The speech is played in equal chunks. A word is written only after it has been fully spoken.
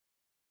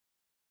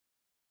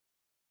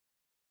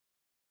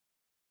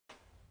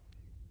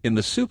In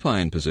the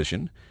supine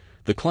position,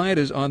 the client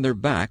is on their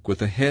back with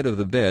the head of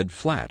the bed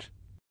flat.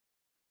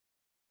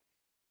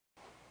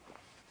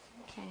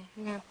 Okay,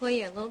 I'm going to pull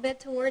you a little bit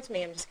towards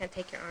me. I'm just going to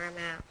take your arm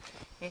out.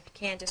 And if you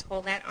can, just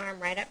hold that arm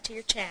right up to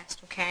your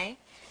chest, okay?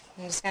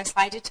 I'm just going to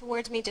slide you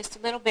towards me just a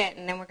little bit,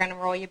 and then we're going to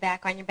roll you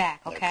back on your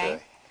back,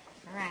 okay?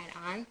 All right,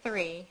 on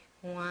 3.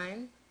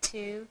 1,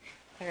 2,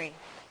 3.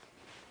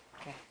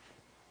 Okay.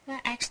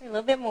 Actually, a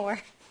little bit more.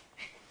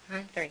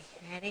 On 3.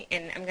 Ready?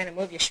 And I'm going to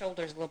move your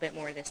shoulders a little bit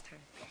more this time.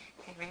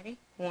 Okay, ready?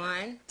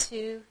 1,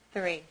 2,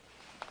 3.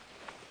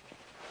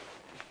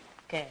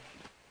 Good.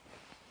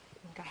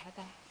 Go ahead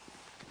there.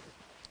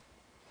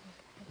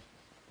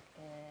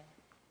 Good.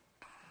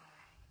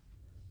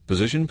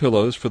 Position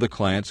pillows for the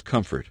client's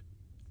comfort.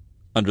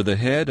 Under the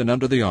head and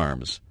under the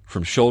arms,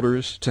 from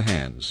shoulders to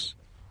hands.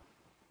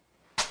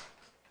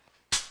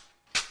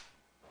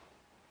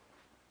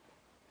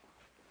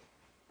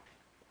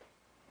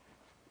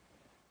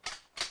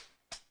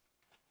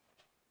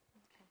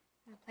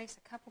 Place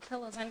a couple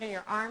pillows under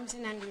your arms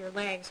and under your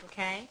legs,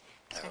 okay?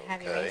 So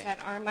have you raise that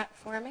arm up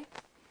for me.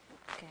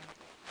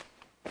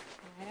 Good.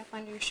 Right up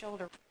under your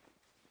shoulder.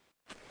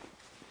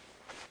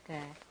 Good.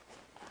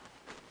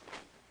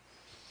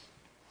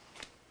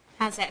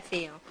 How's that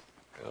feel?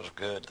 Feels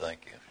good,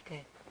 thank you.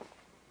 Good.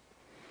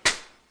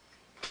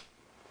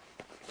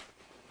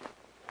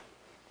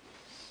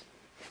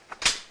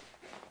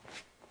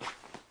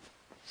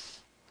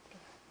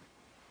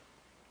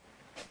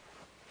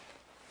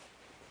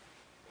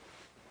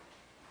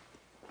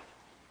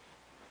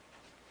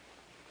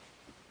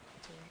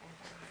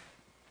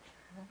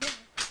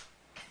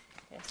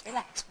 Just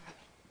relax for me.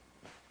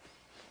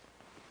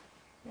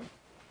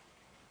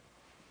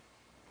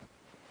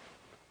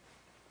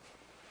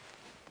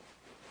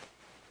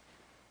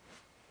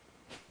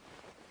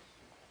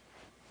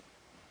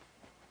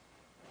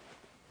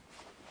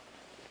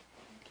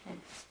 Okay,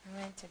 I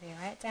want it to be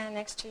right down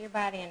next to your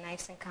body and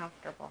nice and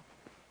comfortable.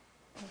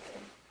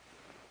 Okay.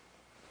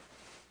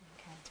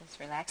 Okay, just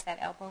relax that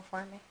elbow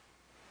for me.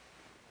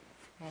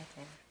 Right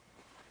there.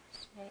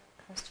 Straight,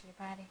 close to your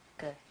body.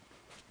 Good.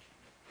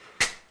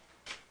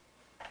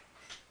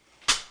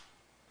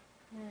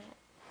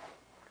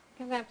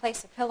 I'm going to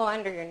place a pillow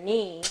under your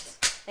knees.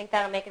 I think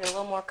that'll make it a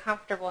little more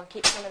comfortable and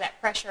keep some of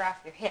that pressure off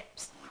your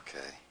hips.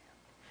 Okay.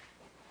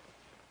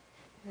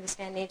 I'm just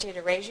going to need you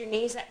to raise your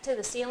knees up to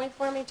the ceiling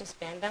for me. Just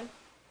bend them.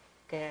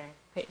 Good.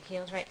 Put your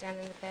heels right down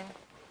in the bed.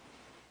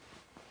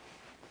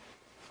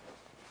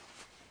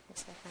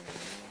 Step under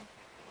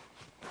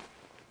there.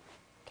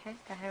 Okay,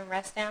 go ahead and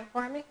rest down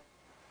for me.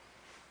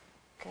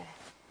 Good.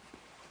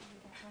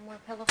 One more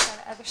pillow for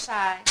the other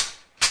side.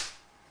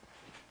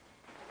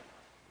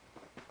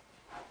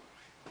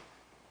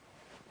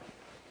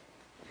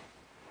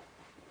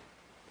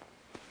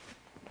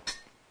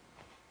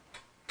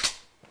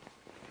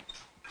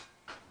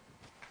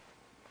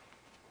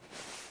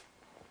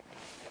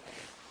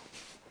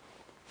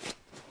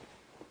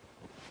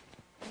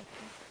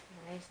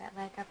 Raise that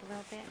leg up a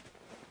little bit.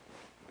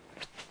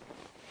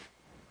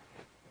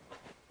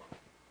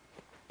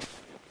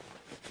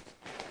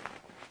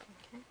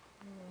 Okay,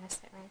 and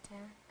rest it right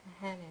down.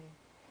 Go ahead and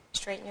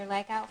straighten your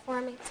leg out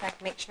for me so I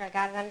can make sure I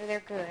got it under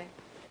there good.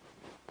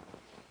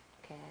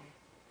 Okay.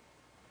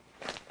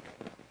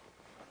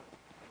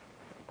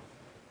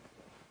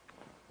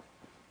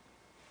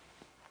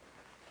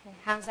 Okay,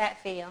 how's that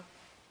feel?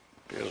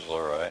 Feels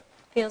all right.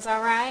 Feels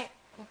all right?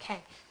 Okay.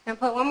 Now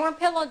put one more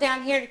pillow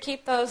down here to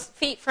keep those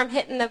feet from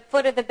hitting the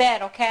foot of the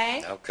bed,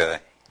 okay? Okay.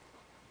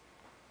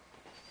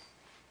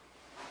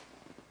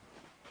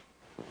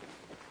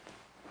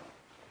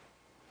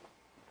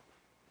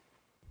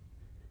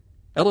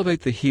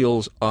 Elevate the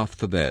heels off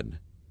the bed.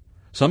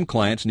 Some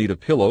clients need a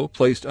pillow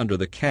placed under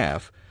the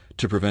calf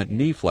to prevent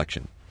knee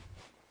flexion.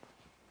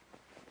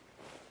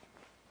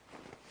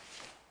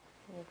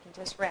 You can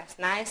just rest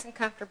nice and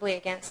comfortably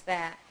against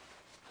that.